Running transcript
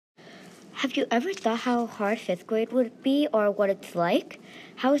Have you ever thought how hard fifth grade would be or what it's like?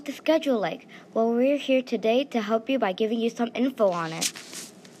 How is the schedule like? Well, we're here today to help you by giving you some info on it.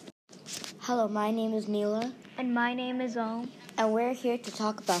 Hello, my name is Neela. And my name is Om. And we're here to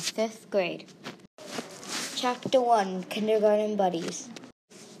talk about fifth grade. Chapter 1, Kindergarten Buddies.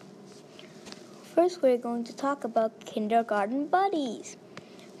 First, we're going to talk about kindergarten buddies.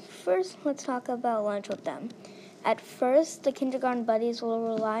 First, let's talk about lunch with them. At first, the kindergarten buddies will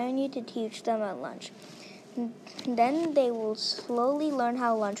rely on you to teach them at lunch. Then they will slowly learn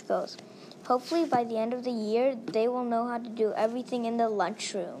how lunch goes. Hopefully, by the end of the year, they will know how to do everything in the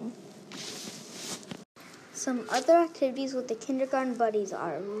lunchroom. Some other activities with the kindergarten buddies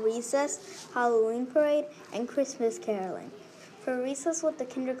are recess, Halloween parade, and Christmas caroling. For recess with the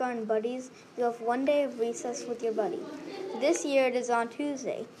kindergarten buddies, you have 1 day of recess with your buddy. This year it is on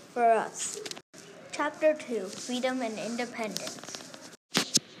Tuesday for us. Chapter 2, Freedom and Independence.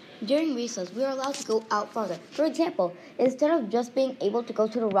 During recess, we are allowed to go out farther. For example, instead of just being able to go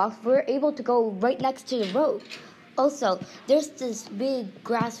to the rocks, we're able to go right next to the road. Also, there's this big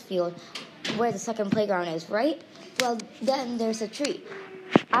grass field where the second playground is, right? Well, then there's a tree.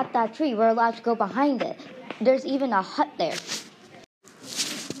 At that tree, we're allowed to go behind it. There's even a hut there.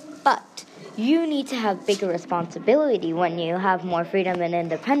 But you need to have bigger responsibility when you have more freedom and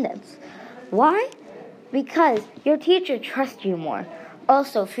independence. Why? Because your teacher trusts you more.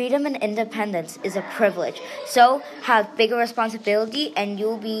 Also, freedom and independence is a privilege. So have bigger responsibility and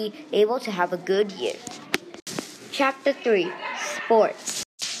you'll be able to have a good year. Chapter 3, Sports.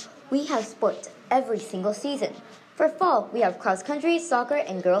 We have sports every single season. For fall, we have cross-country, soccer,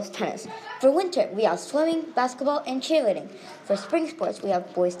 and girls' tennis. For winter, we have swimming, basketball, and cheerleading. For spring sports, we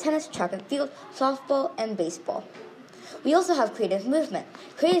have boys' tennis, track and field, softball, and baseball. We also have creative movement.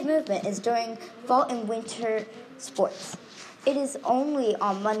 Creative movement is during fall and winter sports. It is only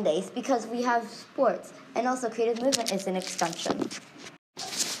on Mondays because we have sports, and also creative movement is an extension.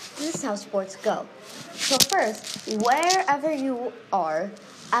 This is how sports go. So first, wherever you are,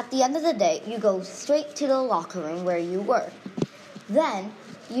 at the end of the day, you go straight to the locker room where you were. Then,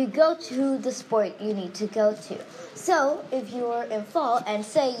 you go to the sport you need to go to. So, if you're in fall and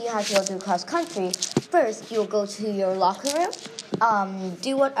say you have to go do cross country, first you'll go to your locker room,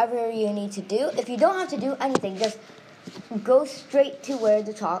 do whatever you need to do. If you don't have to do anything, just go straight to where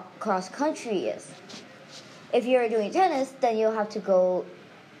the cross country is. If you're doing tennis, then you'll have to go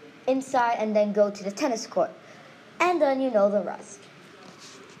inside and then go to the tennis court. And then you know the rest.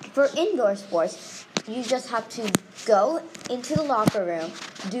 For indoor sports, you just have to go into the locker room,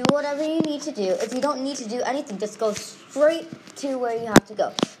 do whatever you need to do. If you don't need to do anything, just go straight to where you have to go.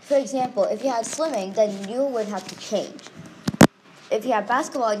 For example, if you had swimming, then you would have to change. If you had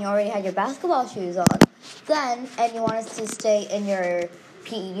basketball and you already had your basketball shoes on, and you wanted to stay in your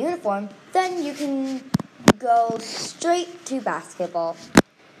PE uniform, then you can go straight to basketball.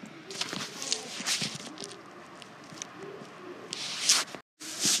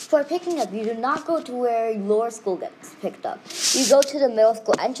 For picking up, you do not go to where lower school gets picked up. You go to the middle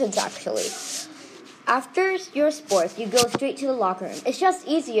school entrance, actually. After your sports, you go straight to the locker room. It's just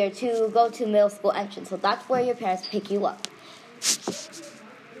easier to go to middle school entrance, so that's where your parents pick you up.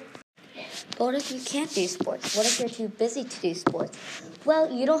 But what if you can't do sports? What if you're too busy to do sports?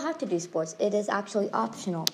 Well, you don't have to do sports. It is actually optional.